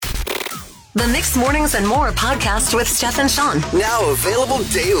The Mixed Mornings and More podcast with Steph and Sean. Now available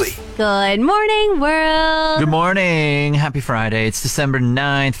daily. Good morning, world. Good morning. Happy Friday. It's December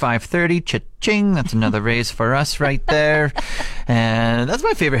 9th, 5:30. Cha-ching. That's another raise for us right there. And that's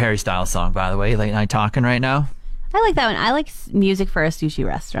my favorite Harry Styles song, by the way. Late Night Talking right now. I like that one. I like music for a sushi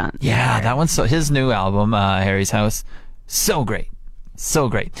restaurant. Yeah, that one's his new album, Harry's House. So great. So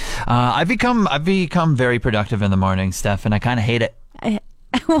great. I've become very productive in the morning, Steph, and I kind of hate it.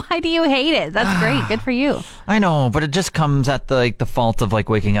 Why do you hate it? That's great. Good for you. I know, but it just comes at the fault of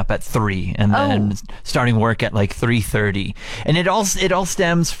waking up at 3 and then starting work at 3:30. And it all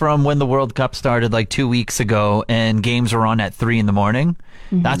stems from when the World Cup started 2 weeks ago and games were on at 3 in the morning.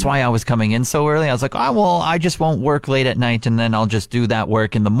 Mm-hmm. That's why I was coming in so early. I was like, I just won't work late at night, and then I'll just do that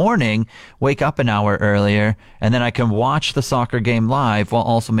work in the morning, wake up an hour earlier, and then I can watch the soccer game live while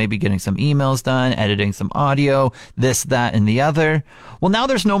also maybe getting some emails done, editing some audio, this, that, and the other. Well, now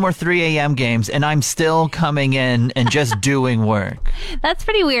there's no more 3 a.m. games, and I'm still coming in and just doing work. That's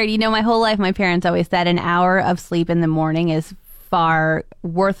pretty weird. My whole life, my parents always said an hour of sleep in the morning is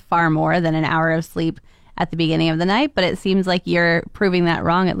worth far more than an hour of sleep at the beginning of the night, but it seems like you're proving that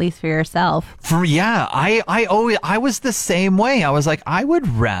wrong, at least for yourself. I was the same way. I was like, I would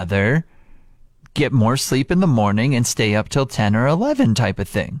rather get more sleep in the morning and stay up till 10 or 11 type of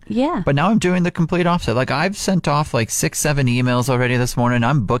thing. Yeah. But now I'm doing the complete opposite. I've sent off 6-7 emails already this morning.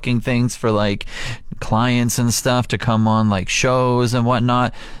 I'm booking things for clients and stuff to come on shows and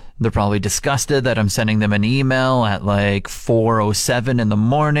whatnot. They're probably disgusted that I'm sending them an email at 4:07 in the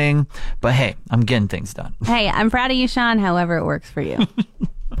morning. But hey, I'm getting things done. Hey, I'm proud of you, Sean, however it works for you.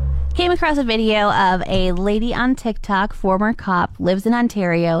 Came across a video of a lady on TikTok, former cop, lives in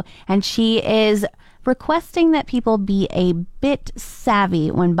Ontario, and she is requesting that people be a bit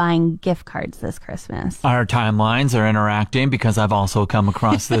savvy when buying gift cards this Christmas. Our timelines are interacting because I've also come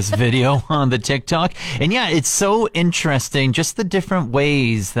across this video on the TikTok. And yeah, it's so interesting, just the different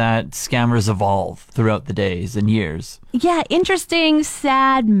ways that scammers evolve throughout the days and years. Yeah, interesting,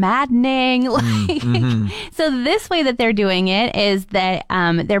 sad, maddening. So this way that they're doing it is that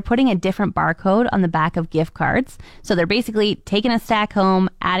they're putting a different barcode on the back of gift cards. So they're basically taking a stack home,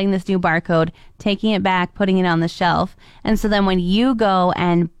 adding this new barcode, taking it back, putting it on the shelf. And so then when you go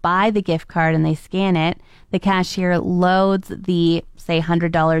and buy the gift card and they scan it, the cashier loads the, say,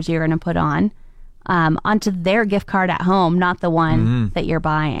 $100 you're going to put on onto their gift card at home, not the one that you're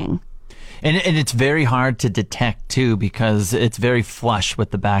buying. And it's very hard to detect, too, because it's very flush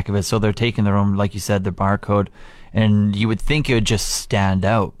with the back of it. So they're taking their own, like you said, their barcode. And you would think it would just stand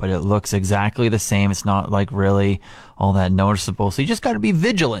out, but it looks exactly the same. It's not really all that noticeable. So you just got to be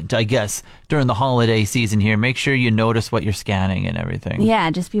vigilant, I guess, during the holiday season here. Make sure you notice what you're scanning and everything. Yeah,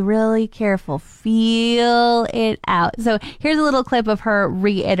 just be really careful. Feel it out. So here's a little clip of her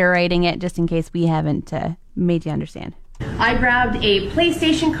reiterating it just in case we haven't made you understand. I grabbed a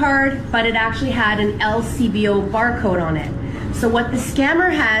PlayStation card, but it actually had an LCBO barcode on it. So what the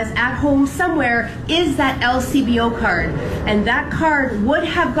scammer has at home somewhere is that LCBO card. And that card would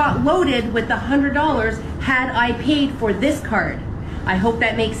have got loaded with the $100 had I paid for this card. I hope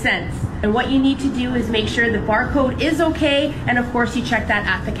that makes sense. And what you need to do is make sure the barcode is okay, and of course you check that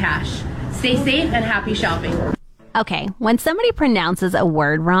at the cash. Stay safe and happy shopping. Okay, when somebody pronounces a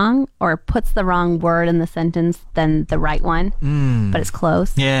word wrong or puts the wrong word in the sentence than the right one, but it's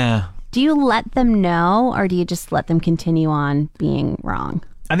close. Yeah. Do you let them know, or do you just let them continue on being wrong?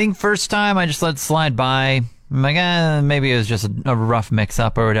 I think first time I just let it slide by. I'm like, maybe it was just a rough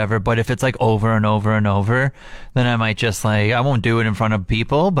mix-up or whatever. But if it's over and over and over, then I might just I won't do it in front of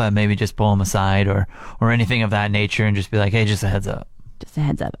people, but maybe just pull them aside or anything of that nature and just be like, hey, just a heads up. Just a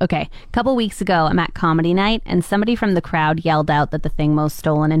heads up. Okay. A couple weeks ago, I'm at comedy night, and somebody from the crowd yelled out that the thing most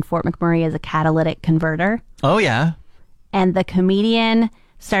stolen in Fort McMurray is a catalytic converter. Oh, yeah. And the comedian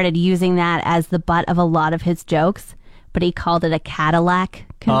started using that as the butt of a lot of his jokes, but he called it a Cadillac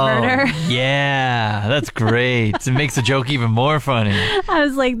converter. Oh, yeah, that's great. It makes the joke even more funny. I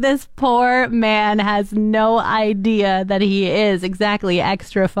was like, this poor man has no idea that he is exactly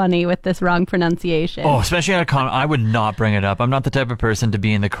extra funny with this wrong pronunciation. Oh, especially at a con. I would not bring it up. I'm not the type of person to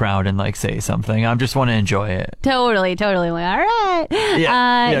be in the crowd and say something. I just want to enjoy it. Totally. All right.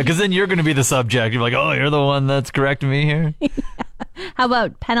 Yeah, because then you're going to be the subject. You're like, oh, you're the one that's correcting me here. Yeah. How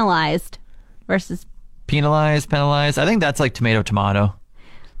about penalized versus penalized? I think that's like tomato.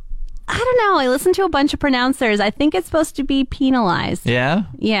 I don't know. I listened to a bunch of pronouncers. I think it's supposed to be penalized. Yeah?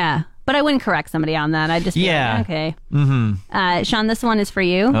 Yeah. But I wouldn't correct somebody on that. I'd just be like, okay. Mm-hmm. Sean, this one is for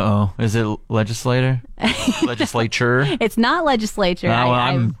you. Uh-oh. Is it legislator? Legislature? It's not legislature. Oh, well,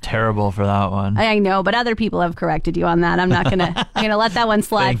 I'm terrible for that one. I know, but other people have corrected you on that. I'm not gonna. I'm gonna let that one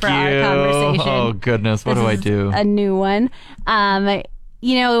slide for our conversation. Oh goodness, what do I do? A new one.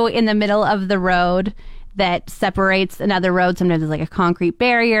 In the middle of the road that separates another road, sometimes it's like a concrete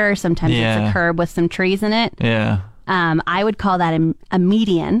barrier. Sometimes it's a curb with some trees in it. Yeah. I would call that a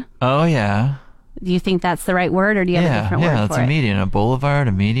median. Oh yeah. Do you think that's the right word, or do you have a different word for it? Yeah, it's a median. A boulevard,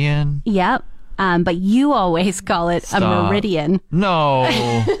 a median. Yep. But you always call it a meridian. No.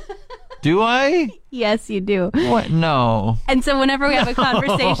 Do I? Yes, you do. What? No. And so whenever we have a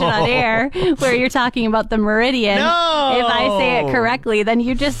conversation on air where you're talking about the meridian, if I say it correctly, then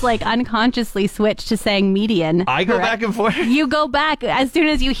you just like unconsciously switch to saying median. I go back and forth? You go back. As soon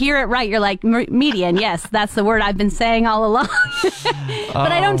as you hear it right, you're like, median. Yes, that's the word I've been saying all along.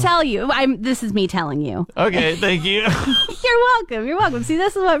 But I don't tell you. This is me telling you. Okay, thank you. You're welcome. You're welcome. See,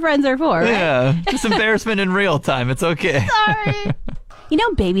 this is what friends are for, right? Yeah. Just embarrassment in real time. It's okay. Sorry. You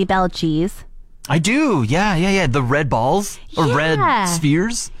know Baby Bell cheese? I do. Yeah. The red balls or red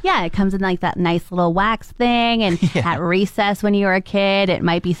spheres. Yeah, it comes in like that nice little wax thing. And at recess when you were a kid, it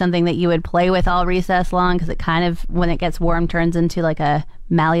might be something that you would play with all recess long because it kind of, when it gets warm, turns into like a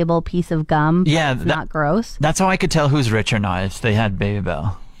malleable piece of gum. Yeah. It's not gross. That's how I could tell who's rich or not, if they had Baby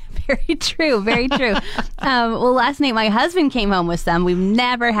Bell. Very true. Very true. Well, last night my husband came home with some. We've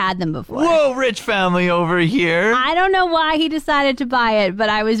never had them before. Whoa, rich family over here. I don't know why he decided to buy it, but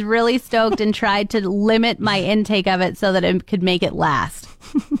I was really stoked and tried to limit my intake of it so that it could make it last.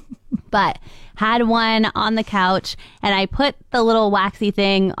 But had one on the couch, and I put the little waxy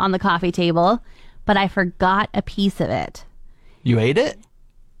thing on the coffee table, but I forgot a piece of it. You ate it?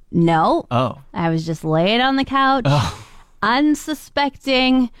 No. Oh. I was just laying on the couch. Oh.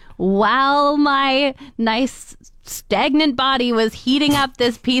 Unsuspecting, while my nice stagnant body was heating up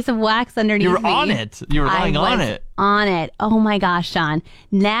this piece of wax underneath me. You were on it. You were lying on it. On it. Oh my gosh, Sean.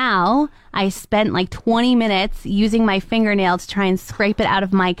 Now I spent like 20 minutes using my fingernail to try and scrape it out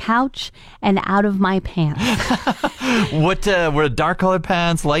of my couch and out of my pants. What were dark colored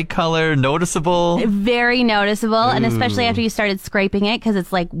pants, light color, noticeable? Very noticeable. Ooh. And especially after you started scraping it, because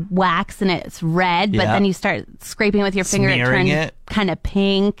it's like wax and it's red, but then you start scraping with your finger, smearing it turns kind of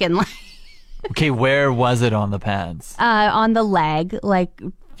pink and like. Okay, where was it on the pants? On the leg, like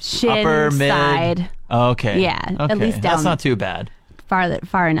shin, upper, side. Mid. Okay. Yeah, okay. at least down. That's not too bad.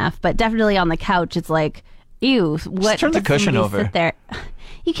 Far enough, but definitely on the couch, it's like, ew. What? Just turn the cushion over. Sit there?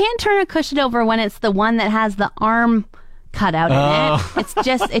 You can't turn a cushion over when it's the one that has the arm cut out in it. It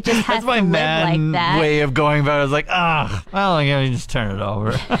just has That's to my live man like that. way of going about it. I was like, well, you just turn it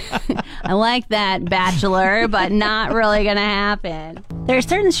over. I like that, Bachelor, but not really gonna happen. There are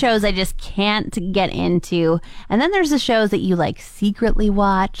certain shows I just can't get into, and then there's the shows that you like secretly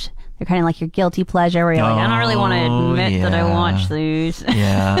watch. They're kind of like your guilty pleasure where you're like, I don't really want to admit that I watch these.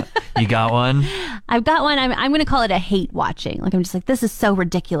 Yeah. You got one? I've got one. I'm going to call it a hate watching. Like, I'm just like, this is so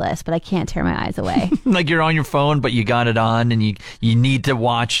ridiculous, but I can't tear my eyes away. Like you're on your phone, but you got it on and you need to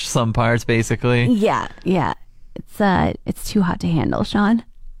watch some parts, basically. Yeah. It's too hot to handle, Sean.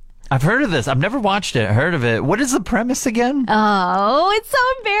 I've heard of this. I've never watched it. I heard of it. What is the premise again? Oh, it's so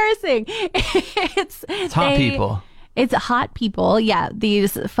embarrassing. It's hot people. It's hot people. Yeah.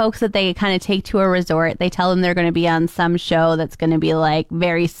 These folks that they kind of take to a resort, they tell them they're going to be on some show that's going to be like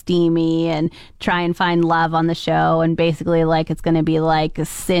very steamy and try and find love on the show. And basically like it's going to be like a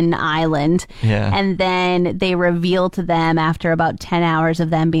Sin Island. Yeah. And then they reveal to them after about 10 hours of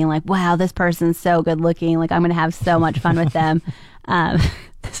them being like, wow, this person's so good looking. Like I'm going to have so much fun with them.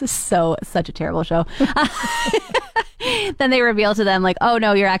 This is such a terrible show. Then they reveal to them like, oh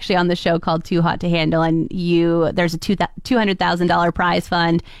no, you're actually on the show called Too Hot to Handle, and there's a $200,000 prize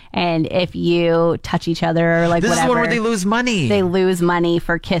fund, and if you touch each other or like this whatever, is one where they lose money. They lose money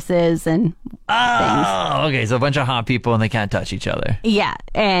for kisses and things. Okay, so a bunch of hot people and they can't touch each other. Yeah,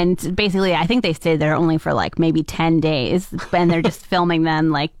 and basically, I think they stayed there only for like maybe 10 days, and they're just filming them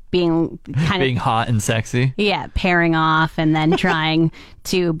like being hot and sexy. Yeah, pairing off and then trying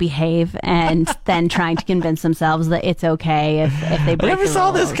to behave and then trying to convince themselves that it's okay if they break I never the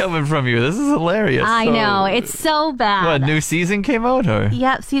saw rules. this coming from you. This is hilarious. I know. It's so bad. What, new season came out? Or?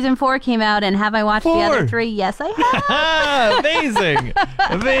 Yep, season 4 came out, and have I watched the other 3? Yes, I have. Amazing.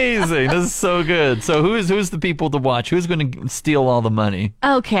 Amazing. This is so good. So who's the people to watch? Who's going to steal all the money?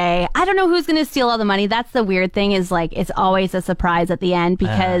 Okay. I don't know who's going to steal all the money. That's the weird thing is like it's always a surprise at the end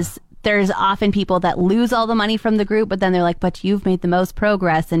because there's often people that lose all the money from the group, but then they're like, but you've made the most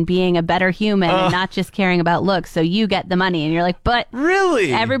progress in being a better human and not just caring about looks, so you get the money. And you're like, but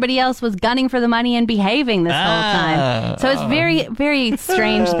Really? everybody else was gunning for the money and behaving this whole time. So it's very, very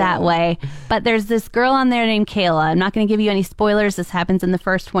strange that way. But there's this girl on there named Kayla. I'm not going to give you any spoilers. This happens in the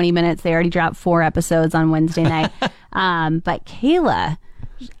first 20 minutes. They already dropped 4 episodes on Wednesday night. But Kayla,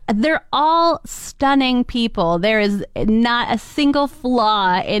 they're all stunning people. There is not a single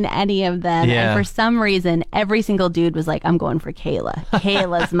flaw in any of them. Yeah. And for some reason, every single dude was like, I'm going for Kayla.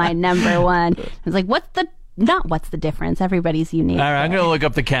 Kayla's my number one. I was like, what's the difference? Everybody's unique. All right, I'm going to look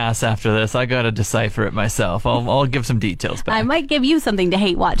up the cast after this. I got to decipher it myself. I'll give some details back. I might give you something to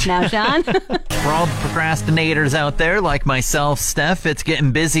hate watch now, Sean. For all the procrastinators out there like myself, Steph, it's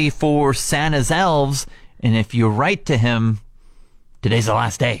getting busy for Santa's elves. And if you write to him, today's the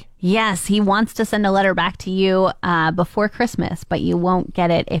last day. Yes, he wants to send a letter back to you before Christmas, but you won't get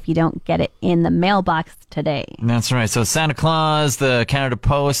it if you don't get it in the mailbox today. That's right. So Santa Claus, the Canada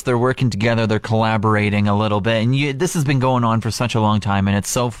Post, they're working together. They're collaborating a little bit. And this has been going on for such a long time, and it's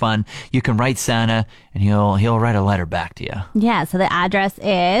so fun. You can write Santa, and he'll write a letter back to you. Yeah, so the address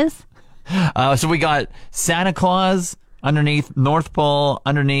is... So we got Santa Claus underneath North Pole,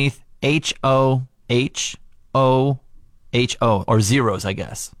 underneath HOHO, or zeros, I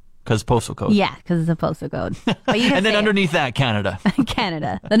guess. Because postal code. Yeah, because it's a postal code. But you can And then say underneath that, Canada.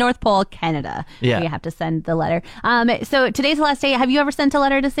 Canada. The North Pole, Canada. Yeah. You have to send the letter. So today's the last day. Have you ever sent a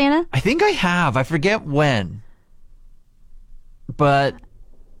letter to Santa? I think I have. I forget when. But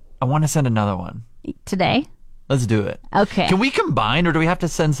I want to send another one. Today? Let's do it. Okay. Can we combine, or do we have to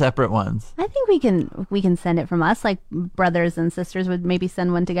send separate ones? I think we can send it from us. Like brothers and sisters would maybe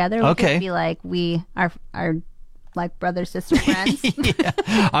send one together. We Okay. could be like we are like brother sister friends. Yeah.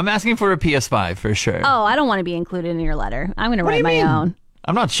 I'm asking for a PS5 for sure. Oh, I don't want to be included in your letter. I'm going to What do write you my mean? own.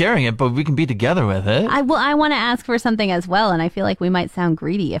 I'm not sharing it, but we can be together with it. I want to ask for something as well, and I feel like we might sound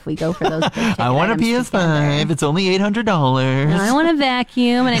greedy if we go for those. I want a PS5. It's only $800. I want a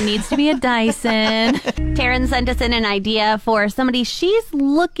vacuum, and it needs to be a Dyson. Taryn sent us in an idea for somebody she's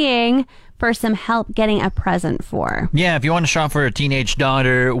looking for some help getting a present for. Yeah, if you want to shop for a teenage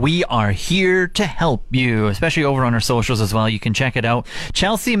daughter, we are here to help you, especially over on our socials as well. You can check it out.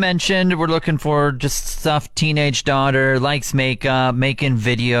 Chelsea mentioned we're looking for just stuff teenage daughter, likes makeup, making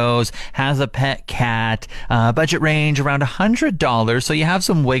videos, has a pet cat, budget range around $100. So you have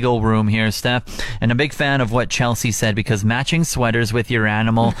some wiggle room here, Steph. And a big fan of what Chelsea said, because matching sweaters with your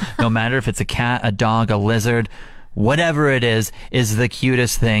animal, no matter if it's a cat, a dog, a lizard, whatever it is the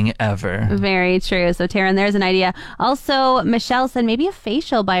cutest thing ever. Very true. So, Taryn, there's an idea. Also, Michelle said maybe a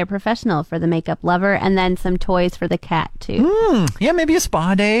facial by a professional for the makeup lover, and then some toys for the cat, too. Yeah, maybe a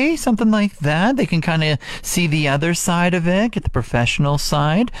spa day, something like that. They can kind of see the other side of it, get the professional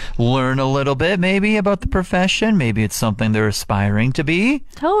side, learn a little bit maybe about the profession. Maybe it's something they're aspiring to be.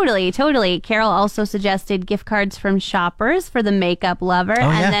 Totally, totally. Carol also suggested gift cards from Shoppers for the makeup lover,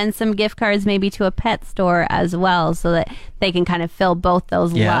 and then some gift cards maybe to a pet store as well, so that they can kind of fill both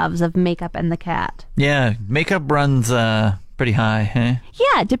those loves of makeup and the cat. Yeah, makeup runs pretty high, huh?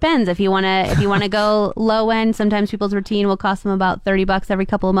 Yeah, it depends. If you wanna go low end, sometimes people's routine will cost them about $30 every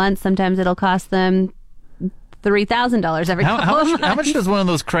couple of months. Sometimes it'll cost them $3,000 every couple of months. How much does one of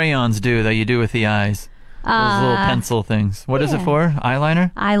those crayons do that you do with the eyes? Those little pencil things. What is it for?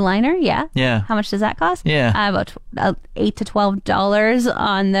 Eyeliner? Eyeliner, yeah. Yeah. How much does that cost? Yeah. About $8 to $12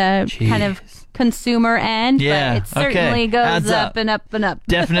 on the kind of consumer end, Yeah, but it certainly okay. goes Adds up up. and up and up.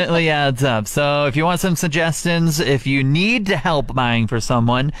 Definitely adds up. So if you want some suggestions, if you need help buying for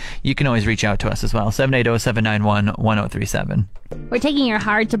someone, you can always reach out to us as well. 780-791-1037. We're taking your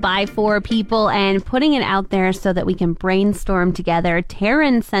hard to buy for people and putting it out there so that we can brainstorm together.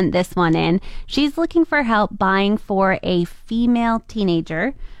 Taryn sent this one in. She's looking for help buying for a female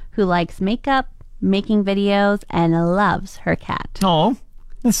teenager who likes makeup, making videos, and loves her cat. Oh,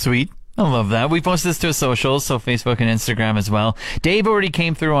 that's sweet. I love that. We posted this to our socials, so Facebook and Instagram as well. Dave already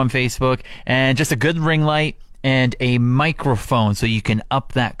came through on Facebook, and just a good ring light and a microphone so you can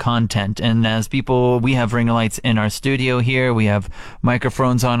up that content. And as people, we have ring lights in our studio here. We have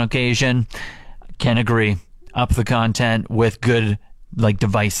microphones on occasion. Can agree. Up the content with good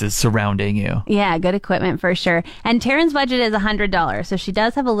devices surrounding you. Yeah, good equipment for sure. And Taryn's budget is $100, so she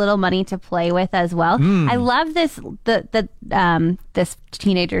does have a little money to play with as well. I love this. This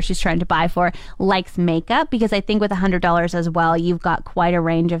teenager she's trying to buy for likes makeup, because I think with $100 as well, you've got quite a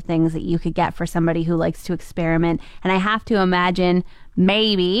range of things that you could get for somebody who likes to experiment. And I have to imagine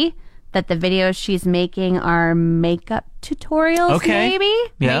maybe that the videos she's making are makeup tutorials, Okay. maybe.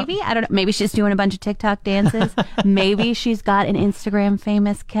 Yeah. Maybe. I don't know. Maybe she's doing a bunch of TikTok dances. Maybe she's got an Instagram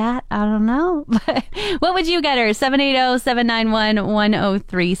famous cat. I don't know. But what would you get her?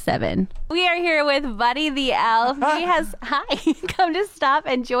 780-791-1037. We are here with Buddy the Elf. He has come to stop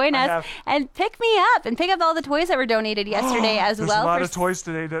and join us and pick me up and pick up all the toys that were donated yesterday as There's well. a lot of toys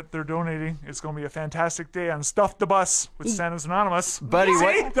today that they're donating. It's going to be a fantastic day on Stuff the Bus with Santa's Anonymous. Buddy, See?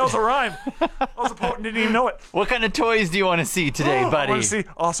 what- That was a rhyme. That was a poet, didn't even know it. What kind of toys do you want to see today, I buddy? want to see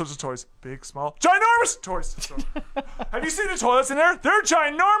all sorts of toys. Big, small, ginormous toys. So, have you seen the toilets in there? They're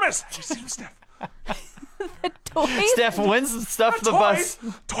ginormous. Have you seen them, Steph? Toys? Steph, when's Stuff the Toys.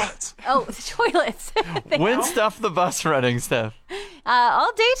 Bus? Toilets. Oh, the toilets. When's Stuff the Bus running, Steph?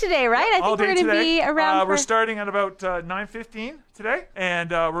 All day today, right? I All think we're day going to today. be around We're for... starting at about 9:15 today,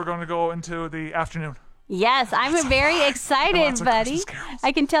 and we're going to go into the afternoon. Yes, I'm very Lots excited, of buddy. Christmas carols.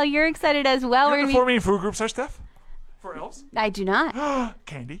 I can tell you're excited as well. You We're know what gonna the 4 main food groups are, Steph? For elves? I do not.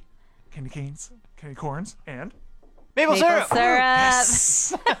 Candy canes, candy corns, and... Maple syrup. syrup.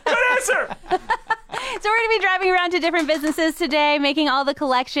 Good answer! So we're going to be driving around to different businesses today, making all the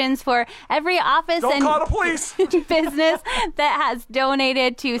collections for every office Don't and call the police! business that has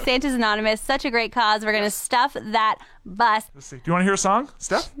donated to Santa's Anonymous. Such a great cause. We're going to stuff that bus. Let's see. Do you want to hear a song,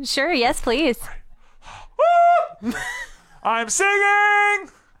 Steph? Sure, yes, please. Woo! I'm singing!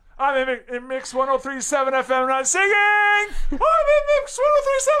 I'm in Mix 103.7 FM and I'm singing! I'm in Mix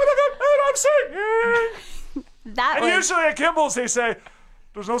 103.7 FM and I'm singing! That And was usually at Kimball's they say,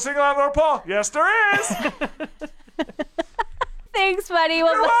 there's no singing on Lord Paul. Yes, there is! thanks, buddy.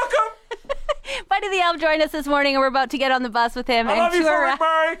 You're welcome! Buddy the Elf joined us this morning, and we're about to get on the bus with him I and love you, tour Fort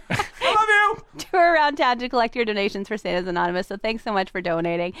McMurray! I love you! tour around town to collect your donations for Santa's Anonymous. So thanks so much for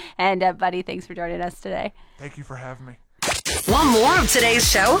donating. And Buddy, thanks for joining us today. Thank you for having me. Want more of today's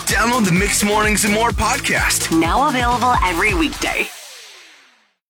show? Download the Mixed Mornings and More podcast. Now available every weekday.